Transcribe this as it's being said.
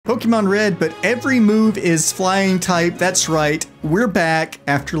Pokemon Red, but every move is flying type. That's right. We're back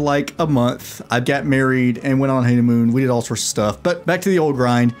after like a month. I got married and went on honeymoon. We did all sorts of stuff, but back to the old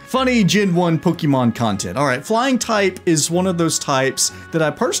grind. Funny Gen 1 Pokemon content. All right, flying type is one of those types that I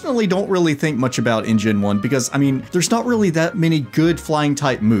personally don't really think much about in Gen 1 because, I mean, there's not really that many good flying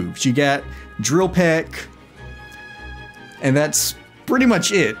type moves. You got Drill Peck, and that's pretty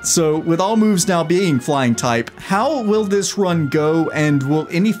much it. So with all moves now being flying type, how will this run go, and will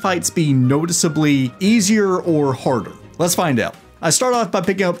any fights be noticeably easier or harder? Let's find out. I start off by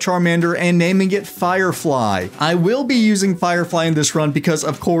picking up Charmander and naming it Firefly. I will be using Firefly in this run because,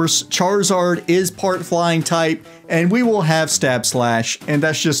 of course, Charizard is part flying type, and we will have Stab Slash, and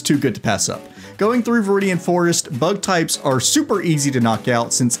that's just too good to pass up. Going through Viridian Forest, bug types are super easy to knock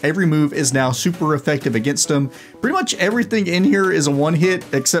out since every move is now super effective against them. Pretty much everything in here is a one-hit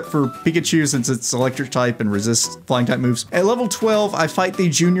except for Pikachu since it's electric type and resists flying type moves. At level 12, I fight the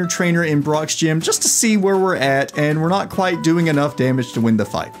junior trainer in Brock's gym just to see where we're at, and we're not quite doing enough damage to win the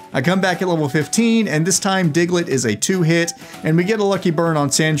fight. I come back at level 15, and this time Diglett is a 2-hit, and we get a lucky burn on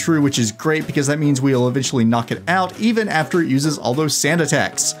Sandshrew, which is great because that means we'll eventually knock it out even after it uses all those sand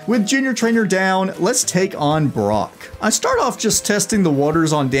attacks. With junior trainer down, let's take on Brock. I start off just testing the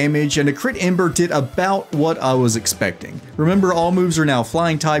waters on damage, and a crit Ember did about what I was expecting. Remember, all moves are now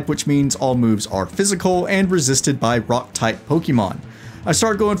flying type, which means all moves are physical and resisted by rock type Pokemon. I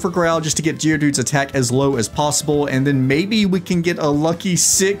start going for Growl just to get Geodude's attack as low as possible, and then maybe we can get a lucky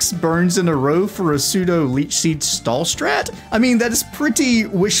 6 burns in a row for a pseudo Leech Seed stall strat? I mean, that is pretty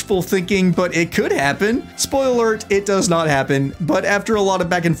wishful thinking, but it could happen. Spoiler alert, it does not happen, but after a lot of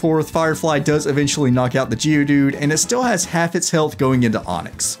back and forth, Firefly does eventually knock out the Geodude, and it still has half its health going into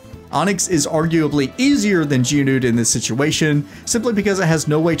Onix. Onix is arguably easier than Geodude in this situation, simply because it has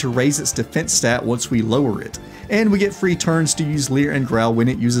no way to raise its defense stat once we lower it. And we get free turns to use Leer and Growl when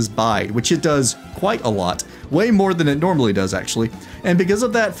it uses Bide, which it does quite a lot, way more than it normally does actually. And because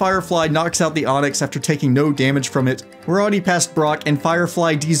of that, Firefly knocks out the Onix after taking no damage from it. We're already past Brock, and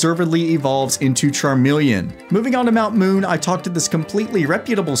Firefly deservedly evolves into Charmeleon. Moving on to Mount Moon, I talked to this completely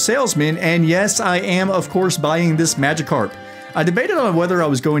reputable salesman, and yes, I am of course buying this Magikarp. I debated on whether I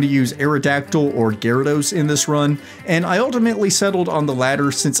was going to use Aerodactyl or Gyarados in this run, and I ultimately settled on the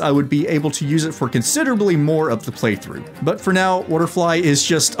latter since I would be able to use it for considerably more of the playthrough. But for now, Waterfly is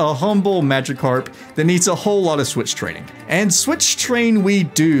just a humble Magikarp that needs a whole lot of switch training. And switch train we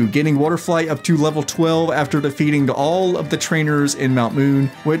do, getting Waterfly up to level 12 after defeating all of the trainers in Mount Moon,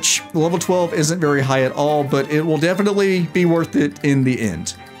 which level 12 isn't very high at all, but it will definitely be worth it in the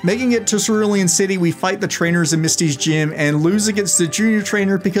end. Making it to Cerulean City, we fight the trainers in Misty's gym and lose against the junior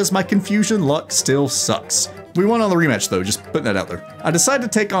trainer because my confusion luck still sucks. We won on the rematch though, just putting that out there. I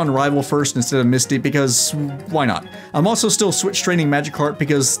decided to take on Rival first instead of Misty because why not? I'm also still switch training Magikarp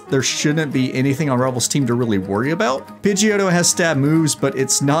because there shouldn't be anything on Rival's team to really worry about. Pidgeotto has stab moves, but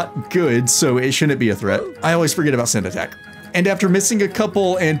it's not good, so it shouldn't be a threat. I always forget about Sand Attack. And after missing a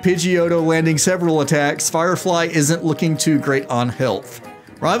couple and Pidgeotto landing several attacks, Firefly isn't looking too great on health.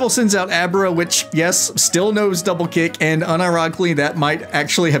 Rival sends out Abra, which, yes, still knows double kick, and unironically, that might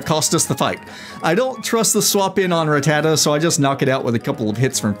actually have cost us the fight. I don't trust the swap in on Rattata, so I just knock it out with a couple of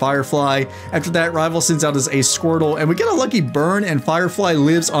hits from Firefly. After that, Rival sends out his Ace Squirtle, and we get a lucky burn, and Firefly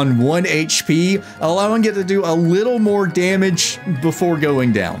lives on 1 HP, allowing it to do a little more damage before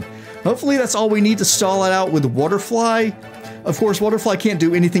going down. Hopefully that's all we need to stall it out with Waterfly. Of course, Waterfly can't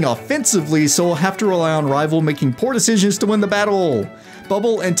do anything offensively, so we'll have to rely on Rival making poor decisions to win the battle.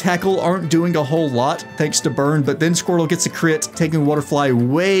 Bubble and Tackle aren't doing a whole lot thanks to Burn, but then Squirtle gets a crit, taking Waterfly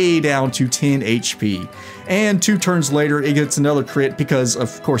way down to 10 HP. And 2 turns later, it gets another crit because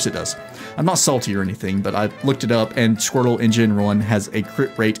of course it does. I'm not salty or anything, but I looked it up and Squirtle in Gen 1 has a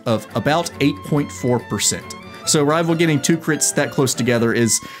crit rate of about 8.4%. So Rival getting 2 crits that close together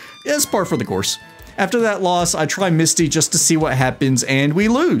is par for the course. After that loss, I try Misty just to see what happens, and we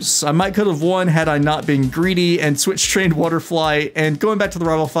lose. I might could have won had I not been greedy and switch trained Waterfly, and going back to the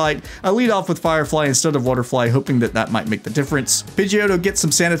Rival fight, I lead off with Firefly instead of Waterfly, hoping that that might make the difference. Pidgeotto gets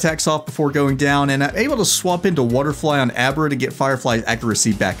some sand attacks off before going down, and I'm able to swap into Waterfly on Abra to get Firefly's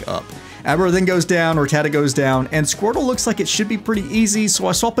accuracy back up. Abra then goes down, Rattata goes down, and Squirtle looks like it should be pretty easy, so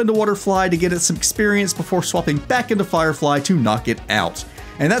I swap into Waterfly to get it some experience before swapping back into Firefly to knock it out.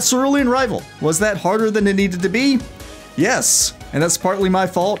 And that's Cerulean Rival. Was that harder than it needed to be? Yes, and that's partly my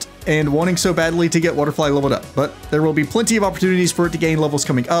fault and wanting so badly to get Waterfly leveled up, but there will be plenty of opportunities for it to gain levels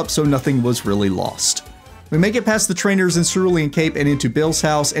coming up, so nothing was really lost. We make it past the trainers in Cerulean Cape and into Bill's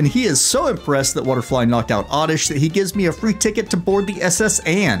house, and he is so impressed that Waterfly knocked out Oddish that he gives me a free ticket to board the SS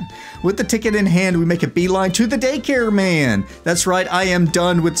Anne. With the ticket in hand, we make a beeline to the daycare man. That's right, I am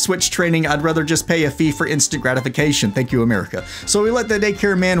done with Switch training. I'd rather just pay a fee for instant gratification. Thank you, America. So we let the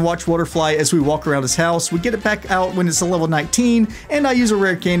daycare man watch Waterfly as we walk around his house. We get it back out when it's a level 19, and I use a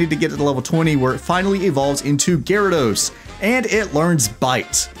rare candy to get it to level 20, where it finally evolves into Gyarados, and it learns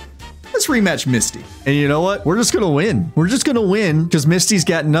Bite. Let's rematch Misty. And you know what? We're just gonna win. We're just gonna win because Misty's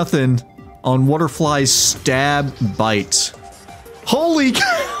got nothing on Waterfly's Stab Bite. Holy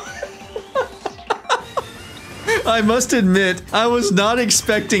cow! I must admit, I was not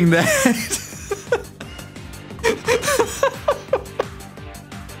expecting that.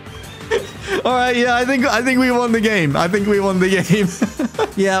 All right, yeah, I think we won the game. I think we won the game.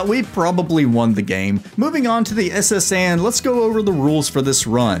 Yeah, we probably won the game. Moving on to the SS Anne, let's go over the rules for this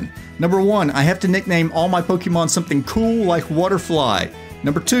run. Number 1, I have to nickname all my Pokemon something cool like Waterfly.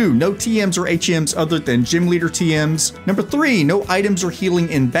 Number 2, no TMs or HMs other than Gym Leader TMs. Number 3, no items or healing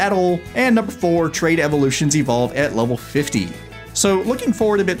in battle. And number 4, trade evolutions evolve at level 50. So looking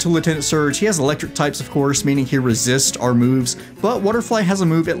forward a bit to Lieutenant Surge, he has electric types of course, meaning he resists our moves, but Waterfly has a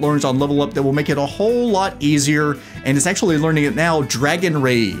move it learns on level up that will make it a whole lot easier, and it's actually learning it now, Dragon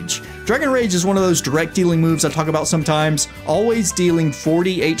Rage. Dragon Rage is one of those direct dealing moves I talk about sometimes, always dealing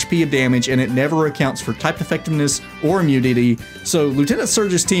 40 HP of damage, and it never accounts for type effectiveness or immunity, so Lieutenant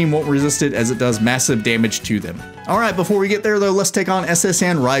Surge's team won't resist it as it does massive damage to them. Alright, before we get there though, let's take on SS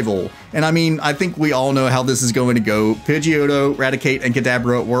Anne Rival. And I mean, I think we all know how this is going to go. Pidgeotto, Raticate, and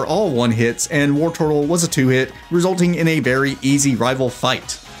Kadabra were all 1-hits, and Wartortle was a 2-hit, resulting in a very easy rival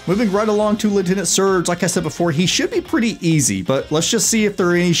fight. Moving right along to Lieutenant Surge, like I said before, he should be pretty easy, but let's just see if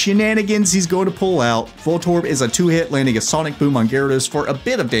there are any shenanigans he's going to pull out. Voltorb is a 2-hit, landing a Sonic Boom on Gyarados for a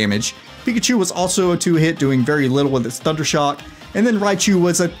bit of damage. Pikachu was also a 2-hit, doing very little with its Thunder Shock. And then Raichu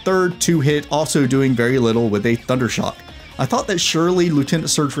was a third 2-hit, also doing very little with a Thunder Shock. I thought that surely Lieutenant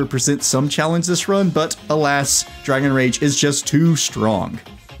Surge would present some challenge this run, but alas, Dragon Rage is just too strong.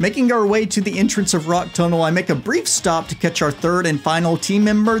 Making our way to the entrance of Rock Tunnel, I make a brief stop to catch our third and final team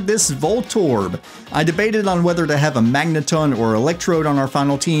member, this Voltorb. I debated on whether to have a Magneton or Electrode on our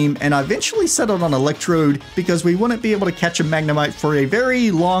final team, and I eventually settled on Electrode because we wouldn't be able to catch a Magnemite for a very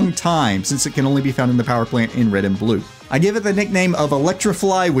long time since it can only be found in the power plant in red and blue. I give it the nickname of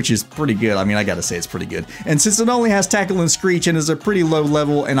Electrifly, which is pretty good. I mean, I gotta say it's pretty good. And since it only has Tackle and Screech and is a pretty low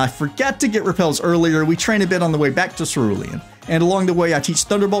level, and I forgot to get Repels earlier, we train a bit on the way back to Cerulean. And along the way, I teach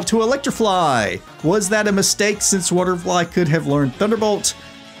Thunderbolt to Electrifly. Was that a mistake since Waterfly could have learned Thunderbolt?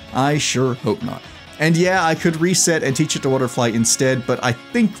 I sure hope not. And yeah, I could reset and teach it to Waterfly instead, but I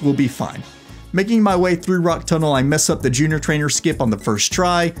think we'll be fine. Making my way through Rock Tunnel, I mess up the Junior Trainer skip on the first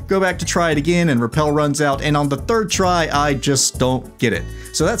try, go back to try it again, and Repel runs out, and on the third try, I just don't get it.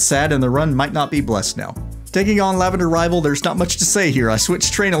 So that's sad, and the run might not be blessed now. Taking on Lavender Rival, there's not much to say here. I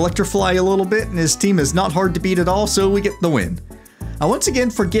switched train Electrifly a little bit, and his team is not hard to beat at all, so we get the win. I once again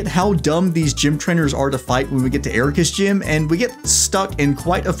forget how dumb these gym trainers are to fight when we get to Erica's gym, and we get stuck in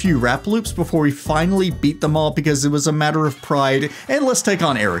quite a few rap loops before we finally beat them all because it was a matter of pride, and let's take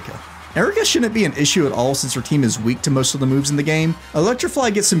on Erica. Erica shouldn't be an issue at all since her team is weak to most of the moves in the game. Electrifly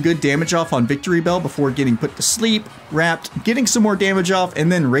gets some good damage off on Victory Bell before getting put to sleep, wrapped, getting some more damage off,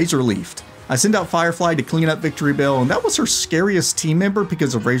 and then Razor Leafed. I send out Firefly to clean up Victory Bell, and that was her scariest team member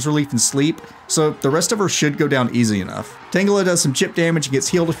because of Razor Leaf and Sleep, so the rest of her should go down easy enough. Tangela does some chip damage and gets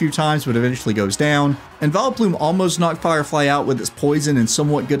healed a few times, but eventually goes down. And Vileplume almost knocked Firefly out with its poison and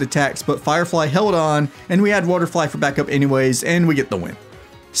somewhat good attacks, but Firefly held on, and we had Waterfly for backup anyways, and we get the win.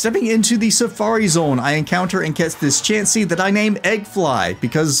 Stepping into the Safari Zone, I encounter and catch this Chansey that I name Eggfly,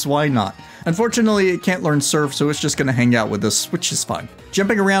 because why not? Unfortunately, it can't learn Surf, so it's just going to hang out with us, which is fine.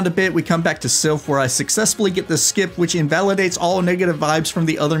 Jumping around a bit, we come back to Sylph, where I successfully get the skip, which invalidates all negative vibes from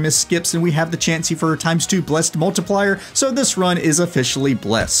the other missed skips, and we have the Chansey for ×2 Blessed Multiplier, so this run is officially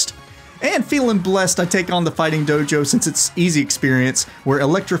blessed. And feeling blessed, I take on the Fighting Dojo since it's easy experience, where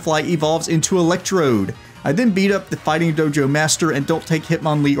Electrifly evolves into Electrode. I then beat up the Fighting Dojo Master and don't take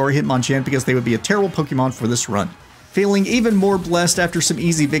Hitmonlee or Hitmonchan because they would be a terrible Pokemon for this run. Feeling even more blessed after some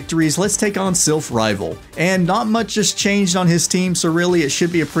easy victories, let's take on Sylph Rival. And not much has changed on his team, so really it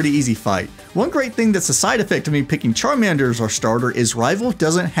should be a pretty easy fight. One great thing that's a side effect of me picking Charmander as our starter is Rival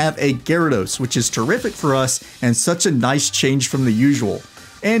doesn't have a Gyarados, which is terrific for us and such a nice change from the usual.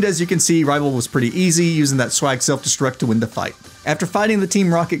 And as you can see, Rival was pretty easy, using that swag self-destruct to win the fight. After fighting the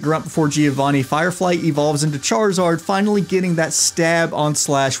Team Rocket grunt before Giovanni, Firefly evolves into Charizard, finally getting that stab on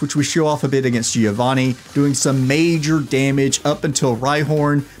Slash, which we show off a bit against Giovanni, doing some major damage up until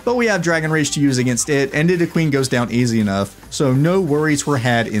Rhyhorn, but we have Dragon Rage to use against it, and Nidoqueen goes down easy enough, so no worries were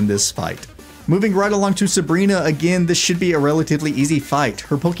had in this fight. Moving right along to Sabrina, again, this should be a relatively easy fight.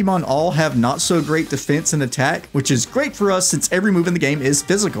 Her Pokemon all have not so great defense and attack, which is great for us since every move in the game is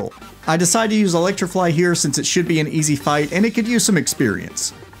physical. I decided to use Electrifly here since it should be an easy fight and it could use some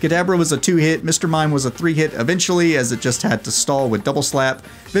experience. Kadabra was a 2-hit, Mr. Mime was a 3-hit eventually as it just had to stall with Double Slap,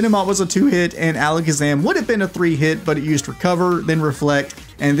 Venomoth was a 2-hit, and Alakazam would have been a 3-hit, but it used Recover, then Reflect,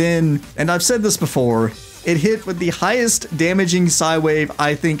 and I've said this before, it hit with the highest damaging Psywave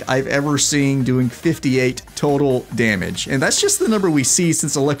I think I've ever seen, doing 58 total damage. And that's just the number we see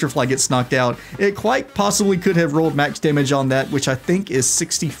since Electrifly gets knocked out. It quite possibly could have rolled max damage on that, which I think is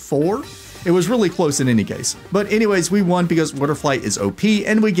 64. It was really close in any case. But anyways, we won because Waterflight is OP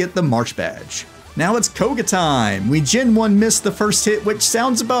and we get the March badge. Now it's Koga time. We Gen 1 missed the first hit, which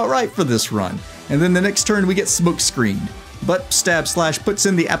sounds about right for this run. And then the next turn we get smoke screened. But Stab Slash puts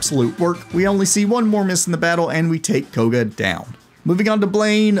in the absolute work. We only see one more miss in the battle and we take Koga down. Moving on to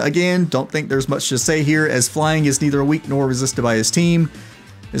Blaine, again, don't think there's much to say here as flying is neither weak nor resisted by his team,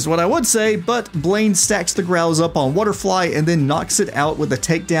 is what I would say, but Blaine stacks the Growls up on Waterfly and then knocks it out with a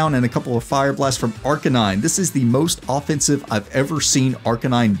takedown and a couple of Fire Blasts from Arcanine. This is the most offensive I've ever seen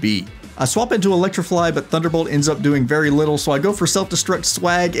Arcanine be. I swap into Electrifly, but Thunderbolt ends up doing very little, so I go for Self-Destruct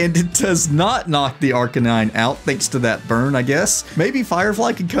Swag, and it does not knock the Arcanine out, thanks to that burn, I guess. Maybe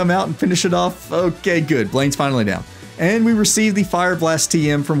Firefly could come out and finish it off? Okay, good. Blaine's finally down. And we receive the Fire Blast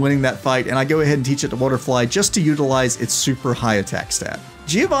TM from winning that fight, and I go ahead and teach it to Waterfly just to utilize its super high attack stat.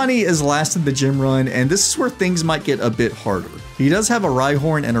 Giovanni is last in the gym run, and this is where things might get a bit harder. He does have a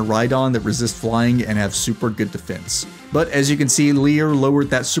Rhyhorn and a Rhydon that resist flying and have super good defense. But as you can see, Leer lowered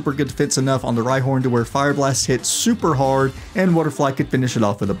that super good defense enough on the Rhyhorn to where Fire Blast hits super hard and Waterfly could finish it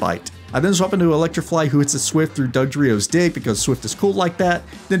off with a bite. I then swap into Electrifly, who hits a Swift through Dugtrio's dig because Swift is cool like that,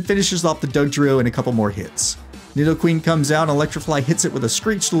 then finishes off the Dugtrio in a couple more hits. Nidoqueen comes out and Electrifly hits it with a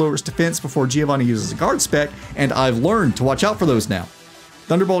Screech to lower its defense before Giovanni uses a Guard Spec, and I've learned to watch out for those now.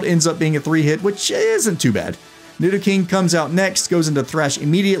 Thunderbolt ends up being a 3-hit, which isn't too bad. Nidoking comes out next, goes into Thrash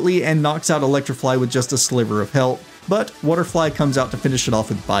immediately, and knocks out Electrifly with just a sliver of health, but Waterfly comes out to finish it off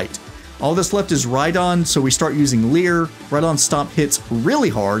with Bite. All that's left is Rhydon, so we start using Leer. Rhydon Stomp hits really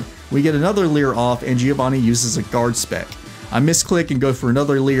hard, we get another Leer off, and Giovanni uses a Guard Spec. I misclick and go for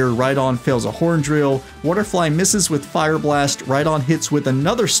another Leer, Rhydon fails a Horn Drill, Waterfly misses with Fire Blast, Rhydon hits with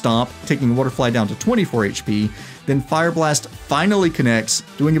another Stomp, taking Waterfly down to 24 HP, then Fire Blast finally connects,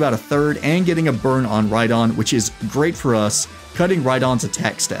 doing about a third and getting a burn on Rhydon, which is great for us, cutting Rhydon's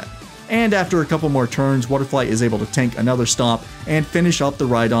attack stat. And after a couple more turns, Waterfly is able to tank another Stomp and finish off the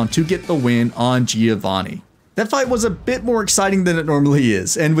Rhydon to get the win on Giovanni. That fight was a bit more exciting than it normally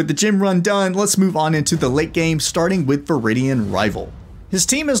is, and with the gym run done, let's move on into the late game, starting with Viridian Rival. His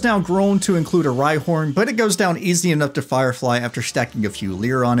team has now grown to include a Rhyhorn, but it goes down easy enough to Firefly after stacking a few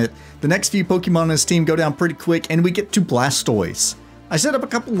Leer on it. The next few Pokemon on his team go down pretty quick, and we get to Blastoise. I set up a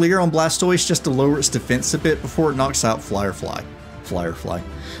couple Leer on Blastoise just to lower its defense a bit before it knocks out Firefly.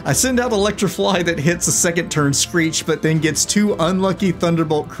 I send out Electrifly that hits a second turn Screech, but then gets 2 unlucky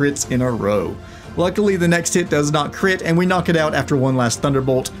Thunderbolt crits in a row. Luckily, the next hit does not crit, and we knock it out after one last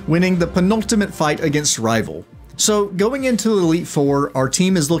Thunderbolt, winning the penultimate fight against Rival. So, going into Elite Four, our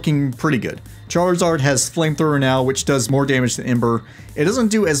team is looking pretty good. Charizard has Flamethrower now, which does more damage than Ember. It doesn't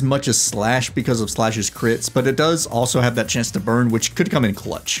do as much as Slash because of Slash's crits, but it does also have that chance to burn, which could come in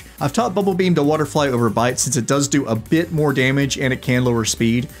clutch. I've taught Bubble Beam to Waterfly over Bite since it does do a bit more damage and it can lower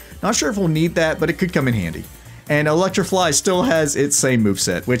speed. Not sure if we'll need that, but it could come in handy. And Electrifly still has its same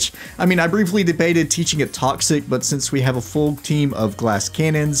moveset, which, I mean, I briefly debated teaching it Toxic, but since we have a full team of Glass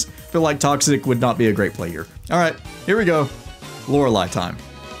Cannons, I feel like Toxic would not be a great play here. Alright, here we go. Lorelei time.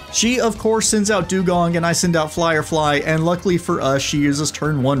 She, of course, sends out Dugong, and I send out Firefly, and luckily for us, she uses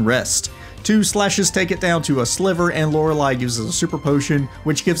turn 1 Rest. 2 Slashes take it down to a Sliver, and Lorelei uses a Super Potion,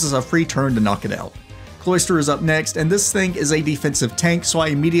 which gives us a free turn to knock it out. Cloyster is up next, and this thing is a defensive tank, so I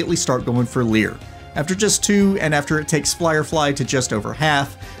immediately start going for Leer. After just 2, and after it takes Firefly to just over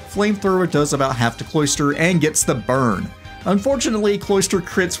half, Flamethrower does about half to Cloyster and gets the burn. Unfortunately, Cloyster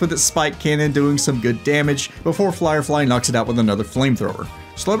crits with its Spike Cannon, doing some good damage before Firefly knocks it out with another Flamethrower.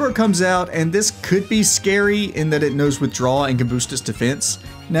 Slowbro comes out, and this could be scary in that it knows Withdraw and can boost its defense.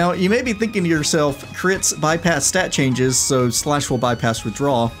 Now, you may be thinking to yourself, crits bypass stat changes, so Slash will bypass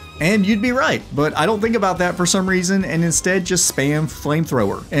Withdraw. And you'd be right, but I don't think about that for some reason and instead just spam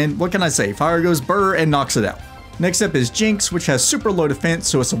Flamethrower. And what can I say? Fire goes burr and knocks it out. Next up is Jinx, which has super low defense,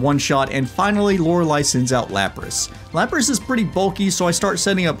 so it's a one-shot, and finally Lorelei sends out Lapras. Lapras is pretty bulky, so I start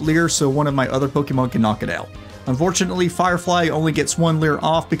setting up Leer so one of my other Pokemon can knock it out. Unfortunately, Firefly only gets one Leer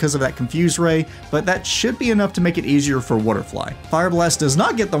off because of that Confuse Ray, but that should be enough to make it easier for Waterfly. Fire Blast does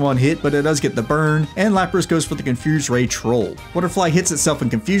not get the one hit, but it does get the burn, and Lapras goes for the Confuse Ray Troll. Waterfly hits itself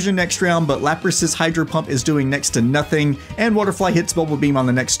in Confusion next round, but Lapras' Hydro Pump is doing next to nothing, and Waterfly hits Bubble Beam on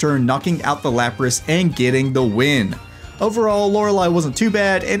the next turn, knocking out the Lapras and getting the win. Overall, Lorelei wasn't too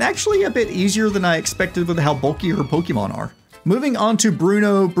bad, and actually a bit easier than I expected with how bulky her Pokemon are. Moving on to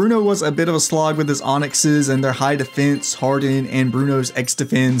Bruno. Bruno was a bit of a slog with his Onyxes and their high defense, Harden, and Bruno's X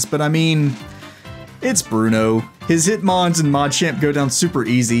defense, but I mean, it's Bruno. His Hitmons and Machamp go down super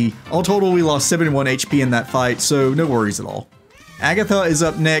easy. All total, we lost 71 HP in that fight, so no worries at all. Agatha is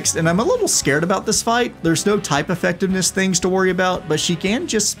up next, and I'm a little scared about this fight. There's no type effectiveness things to worry about, but she can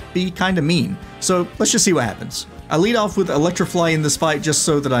just be kinda mean. So let's just see what happens. I lead off with Electrifly in this fight just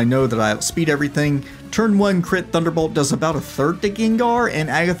so that I know that I outspeed everything. Turn 1 crit Thunderbolt does about a third to Gengar, and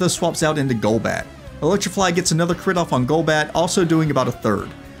Agatha swaps out into Golbat. Electrify gets another crit off on Golbat, also doing about a third.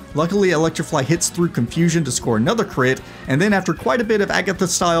 Luckily, Electrify hits through Confusion to score another crit, and then after quite a bit of Agatha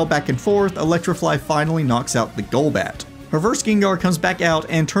style back and forth, Electrify finally knocks out the Golbat. Reverse Gengar comes back out,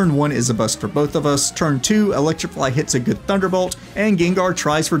 and turn 1 is a bust for both of us. Turn 2, Electrify hits a good Thunderbolt, and Gengar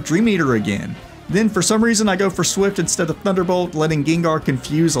tries for Dream Eater again. Then for some reason I go for Swift instead of Thunderbolt, letting Gengar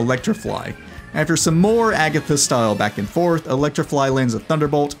confuse Electrify. After some more Agatha style back and forth, Electrify lands a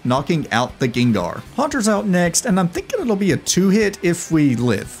Thunderbolt, knocking out the Gengar. Haunter's out next, and I'm thinking it'll be a 2-hit if we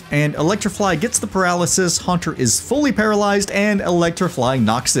live. And Electrify gets the paralysis, Haunter is fully paralyzed, and Electrify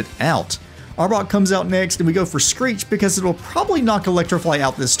knocks it out. Arbok comes out next, and we go for Screech because it'll probably knock Electrify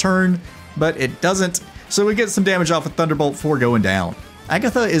out this turn, but it doesn't, so we get some damage off of Thunderbolt before going down.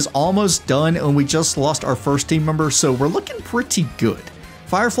 Agatha is almost done, and we just lost our first team member, so we're looking pretty good.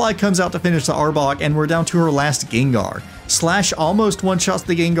 Firefly comes out to finish the Arbok, and we're down to her last Gengar. Slash almost one-shots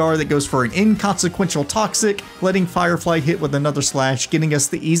the Gengar that goes for an inconsequential Toxic, letting Firefly hit with another Slash, getting us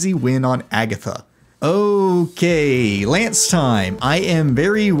the easy win on Agatha. Okay, Lance time. I am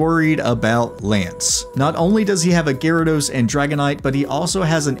very worried about Lance. Not only does he have a Gyarados and Dragonite, but he also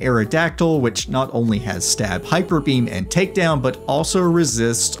has an Aerodactyl, which not only has Stab, Hyper Beam, and Takedown, but also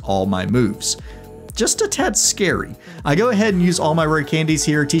resists all my moves. Just a tad scary. I go ahead and use all my rare candies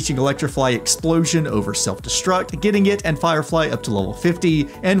here, teaching Electrify Explosion over Self-Destruct, getting it and Firefly up to level 50,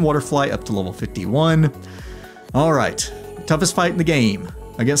 and Waterfly up to level 51. Alright, toughest fight in the game.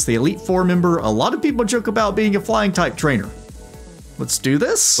 Against the Elite Four member, a lot of people joke about being a flying type trainer. Let's do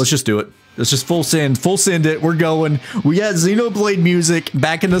this. Let's just do it. Let's just full send it. We're going. We got Xenoblade music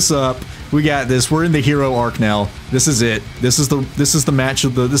backing us up. We got this. We're in the hero arc now. This is it. This is the match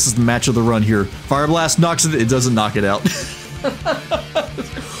of the run here. Fire Blast knocks it. It doesn't knock it out.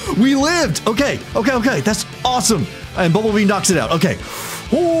 We lived. Okay. That's awesome. And Bubble Beam knocks it out. Okay.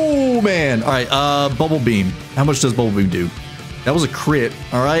 Oh man. All right. Bubble Beam. How much does Bubble Beam do? That was a crit.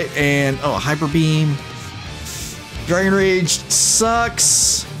 All right. And Hyper Beam. Dragon Rage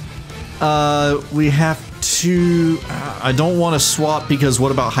sucks. We have to, I don't want to swap because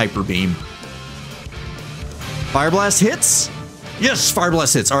what about Hyper Beam? Fire Blast hits? Yes, Fire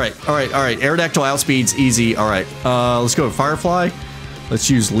Blast hits. All right. Aerodactyl outspeeds, easy. All right, let's go Firefly. Let's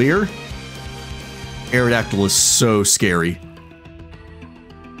use Leer. Aerodactyl is so scary.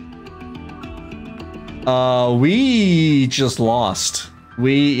 We just lost.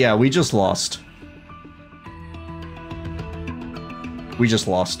 We just lost. We just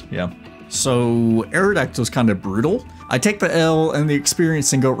lost, yeah. So Aerodactyl is kind of brutal. I take the L and the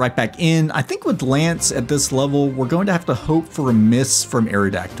experience and go right back in. I think with Lance at this level, we're going to have to hope for a miss from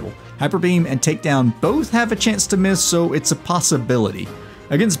Aerodactyl. Hyper Beam and Takedown both have a chance to miss, so it's a possibility.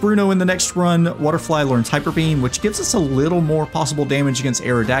 Against Bruno in the next run, Waterfly learns Hyper Beam, which gives us a little more possible damage against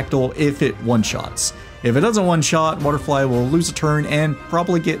Aerodactyl if it one-shots. If it doesn't one-shot, Waterfly will lose a turn and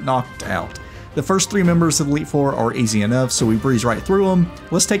probably get knocked out. The first three members of Elite Four are easy enough, so we breeze right through them.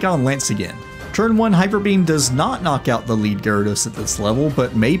 Let's take on Lance again. Turn 1 Hyper Beam does not knock out the lead Gyarados at this level,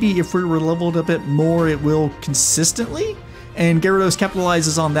 but maybe if we were leveled a bit more, it will consistently? And Gyarados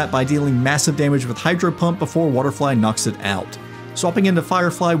capitalizes on that by dealing massive damage with Hydro Pump before Waterfly knocks it out. Swapping into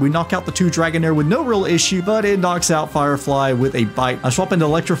Firefly, we knock out the 2 Dragonair with no real issue, but it knocks out Firefly with a bite. I swap into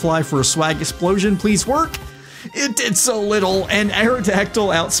Electrify for a Swag Explosion, please work! It did so little, and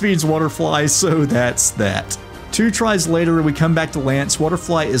Aerodactyl outspeeds Waterfly, so that's that. 2 tries later, we come back to Lance.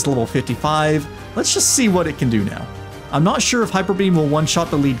 Waterfly is level 55. Let's just see what it can do now. I'm not sure if Hyper Beam will one-shot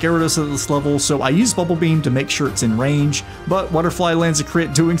the lead Gyarados at this level, so I use Bubble Beam to make sure it's in range, but Butterfly lands a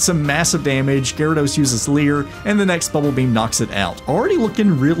crit doing some massive damage, Gyarados uses Leer, and the next Bubble Beam knocks it out. Already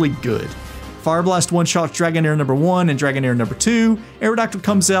looking really good. Fire Blast one-shots Dragonair number 1 and Dragonair number 2, Aerodactyl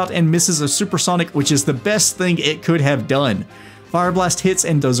comes out and misses a Supersonic, which is the best thing it could have done. Fire Blast hits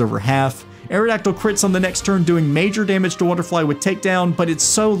and does over half. Aerodactyl crits on the next turn, doing major damage to Waterfly with Takedown, but it's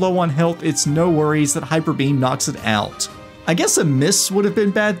so low on health it's no worries that Hyper Beam knocks it out. I guess a miss would have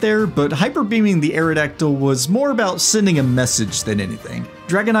been bad there, but Hyper Beaming the Aerodactyl was more about sending a message than anything.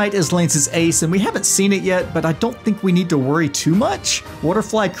 Dragonite is Lance's ace, and we haven't seen it yet, but I don't think we need to worry too much.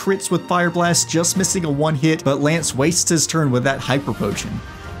 Waterfly crits with Fire Blast, just missing a one hit, but Lance wastes his turn with that Hyper Potion.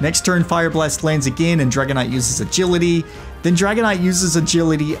 Next turn, Fire Blast lands again, and Dragonite uses Agility. Then Dragonite uses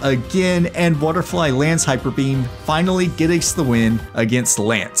Agility again, and Waterfly lands Hyper Beam, finally getting the win against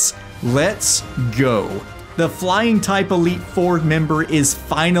Lance. Let's go. The Flying type Elite Four member is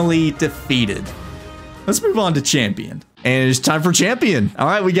finally defeated. Let's move on to Champion. And it's time for Champion. All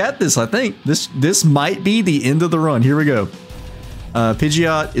right, we got this, I think. This might be the end of the run. Here we go.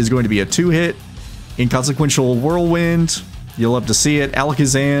 Pidgeot is going to be a 2-hit. Inconsequential Whirlwind. You'll love to see it.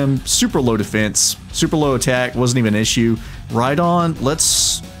 Alakazam, super low defense, super low attack, wasn't even an issue. Rhydon,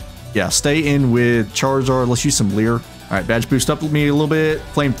 let's, stay in with Charizard. Let's use some Leer. All right, badge boost up me a little bit.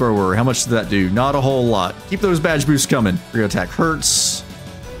 Flamethrower, how much does that do? Not a whole lot. Keep those badge boosts coming. Rear attack hurts.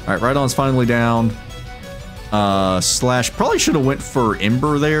 All right, Rhydon's finally down. Slash, probably should have went for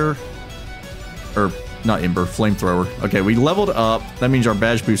Ember there. Or, not Ember, Flamethrower. Okay, we leveled up. That means our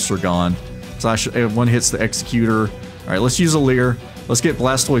badge boosts are gone. Slash, one hits the Executor. All right, let's use a Leer. Let's get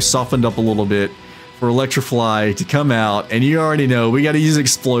Blastoise softened up a little bit for Electrofly to come out. And you already know, we got to use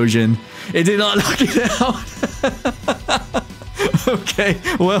Explosion. It did not knock it out. Okay,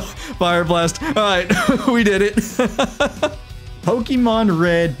 well, Fire Blast. All right, we did it. Pokemon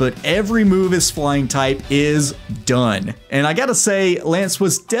Red, but every move is Flying type is done. And I gotta say, Lance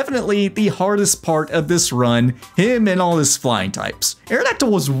was definitely the hardest part of this run, him and all his Flying types. Aerodactyl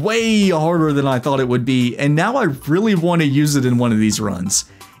was way harder than I thought it would be, and now I really want to use it in one of these runs.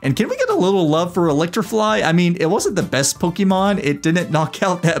 And can we get a little love for Electrofly? I mean, it wasn't the best Pokemon. It didn't knock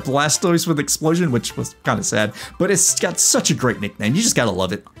out that Blastoise with Explosion, which was kind of sad, but it's got such a great nickname. You just gotta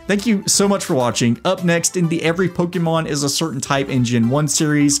love it. Thank you so much for watching. Up next in the Every Pokemon is a Certain Type in Gen 1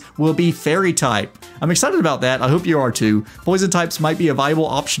 series will be Fairy type. I'm excited about that. I hope you are too. Poison types might be a viable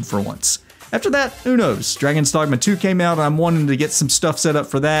option for once. After that, who knows? Dragon's Dogma 2 came out and I'm wanting to get some stuff set up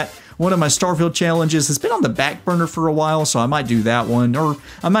for that. One of my Starfield challenges has been on the back burner for a while, so I might do that one, or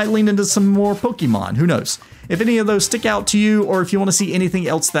I might lean into some more Pokemon, who knows. If any of those stick out to you, or if you want to see anything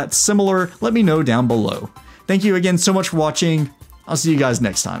else that's similar, let me know down below. Thank you again so much for watching. I'll see you guys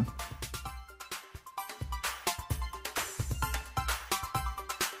next time.